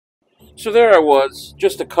So there I was,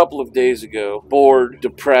 just a couple of days ago, bored,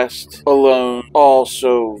 depressed, alone, all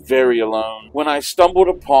so very alone, when I stumbled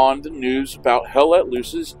upon the news about Hell Let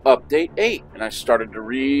Loose's Update 8, and I started to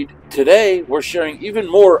read. Today, we're sharing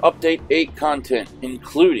even more Update 8 content,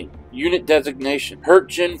 including unit designation, Hurt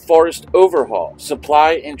Gen Forest Overhaul,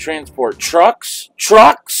 Supply and Transport, Trucks.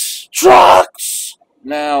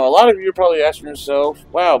 Now, a lot of you are probably asking yourself,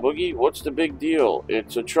 wow, Boogie, what's the big deal?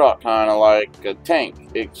 It's a truck, kind of like a tank,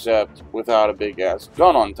 except without a big-ass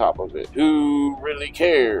gun on top of it. Who really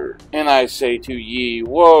cares? And I say to ye,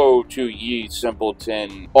 woe to ye,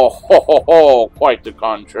 simpleton. Oh, ho, ho, ho, quite the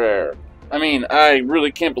contraire. I mean, I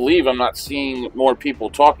really can't believe I'm not seeing more people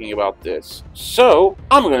talking about this. So,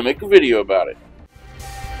 I'm going to make a video about it.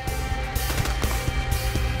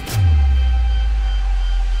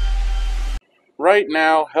 Right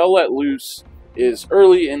now, Hell Let Loose is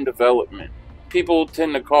early in development. People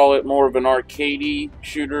tend to call it more of an arcadey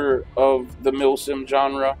shooter of the milsim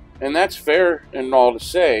genre, and that's fair and all to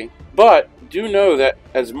say, but do know that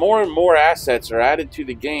as more and more assets are added to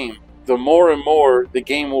the game, the more and more the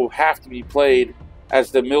game will have to be played as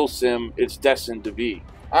the milsim it's destined to be.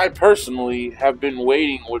 I personally have been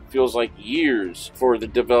waiting what feels like years for the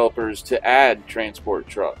developers to add transport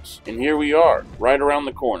trucks, and here we are, right around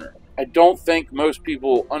the corner. I don't think most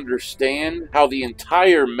people understand how the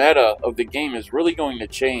entire meta of the game is really going to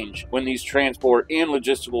change when these transport and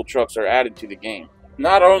logistical trucks are added to the game.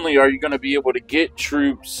 Not only are you going to be able to get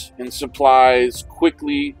troops and supplies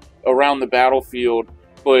quickly around the battlefield,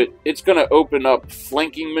 but it's going to open up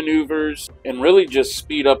flanking maneuvers and really just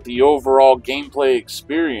speed up the overall gameplay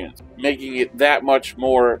experience, making it that much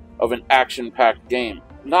more of an action-packed game.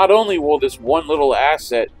 Not only will this one little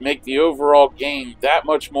asset make the overall game that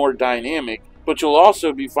much more dynamic, but you'll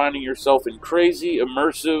also be finding yourself in crazy,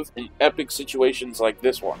 immersive, and epic situations like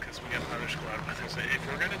this one. Because we got another squad with us. If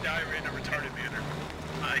we're gonna die in a retarded manner,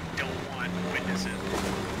 I don't want witnesses.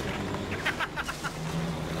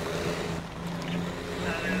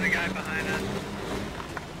 There's a guy behind us.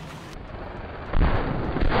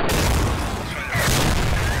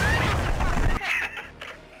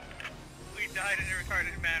 We died in a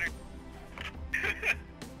retarded manner.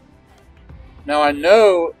 Now I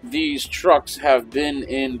know these trucks have been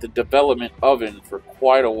in the development oven for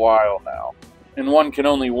quite a while now, and one can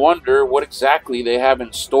only wonder what exactly they have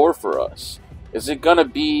in store for us. Is it gonna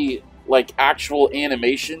be like actual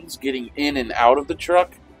animations getting in and out of the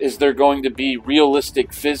truck? Is there going to be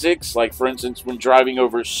realistic physics? Like, for instance, when driving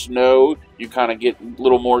over snow, you kind of get a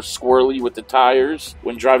little more squirrely with the tires.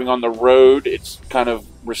 When driving on the road, it's kind of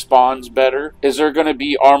responds better. Is there going to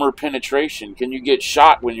be armor penetration? Can you get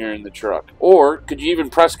shot when you're in the truck? Or could you even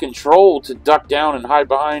press control to duck down and hide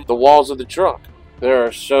behind the walls of the truck? There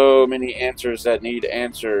are so many answers that need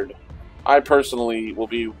answered. I personally will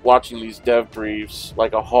be watching these dev briefs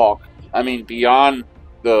like a hawk. I mean, beyond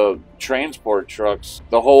the transport trucks,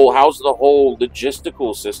 how's the whole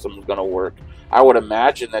logistical system going to work? I would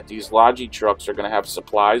imagine that these Logi trucks are going to have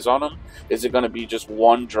supplies on them. Is it going to be just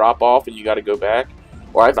one drop off and you got to go back?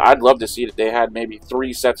 Or I'd love to see that they had maybe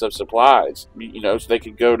 3 sets of supplies, you know, so they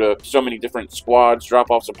could go to so many different squads,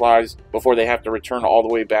 drop off supplies before they have to return all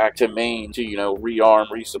the way back to main to, you know, rearm,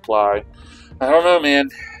 resupply. I don't know,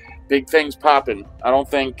 man. Big things popping. I don't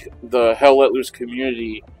think the Hell Let Loose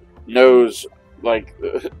community knows like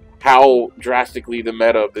how drastically the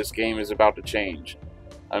meta of this game is about to change.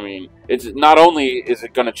 I mean, it's not only is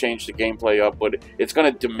it going to change the gameplay up, but it's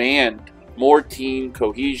going to demand more team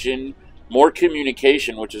cohesion, more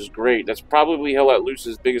communication, which is great. That's probably Hell Let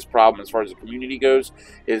Loose's biggest problem as far as the community goes,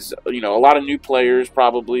 is, you know, a lot of new players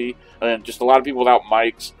probably, and just a lot of people without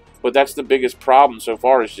mics, but that's the biggest problem so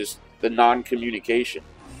far, is just the non-communication.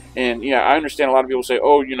 And yeah, I understand a lot of people say,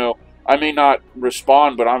 oh, you know, I may not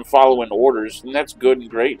respond, but I'm following orders, and that's good and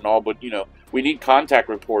great and all, but, you know, we need contact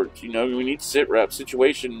reports, you know, we need sit reps,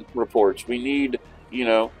 situation reports, we need, you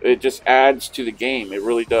know, it just adds to the game, it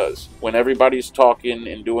really does. When everybody's talking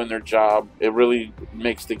and doing their job, it really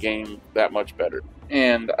makes the game that much better.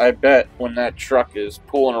 And I bet when that truck is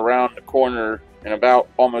pulling around the corner and about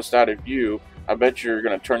almost out of view, I bet you're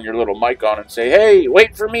going to turn your little mic on and say, hey,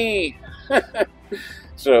 wait for me!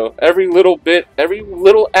 So every little bit, every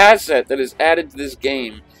little asset that is added to this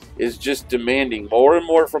game is just demanding more and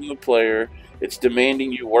more from the player. It's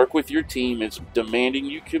demanding you work with your team. It's demanding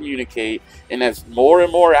you communicate. And as more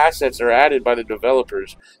and more assets are added by the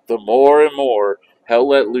developers, the more and more Hell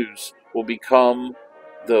Let Loose will become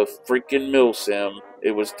the freaking milsim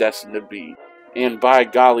it was destined to be. And by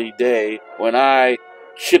golly day, when I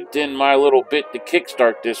chipped in my little bit to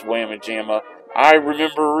kickstart this whamma jamma, I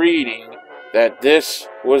remember reading that this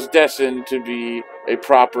was destined to be a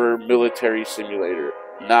proper military simulator,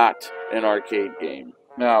 not an arcade game.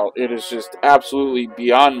 Now, it is just absolutely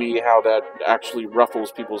beyond me how that actually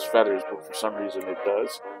ruffles people's feathers, but for some reason it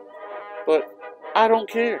does. But I don't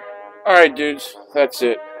care. Alright, dudes, that's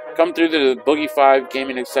it. Come through the Boogie 5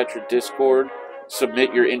 Gaming Etc. Discord.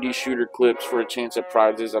 Submit your indie shooter clips for a chance at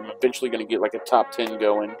prizes. I'm eventually going to get like a top 10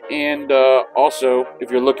 going. And also,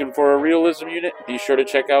 if you're looking for a realism unit, be sure to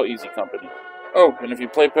check out Easy Company. Oh, and if you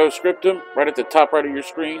play Post-Scriptum, right at the top right of your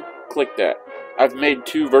screen, click that. I've made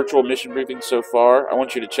 2 virtual mission briefings so far. I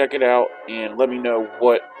want you to check it out and let me know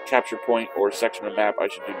what capture point or section of map I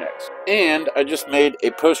should do next. And I just made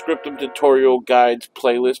a Post-Scriptum tutorial guides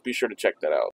playlist. Be sure to check that out.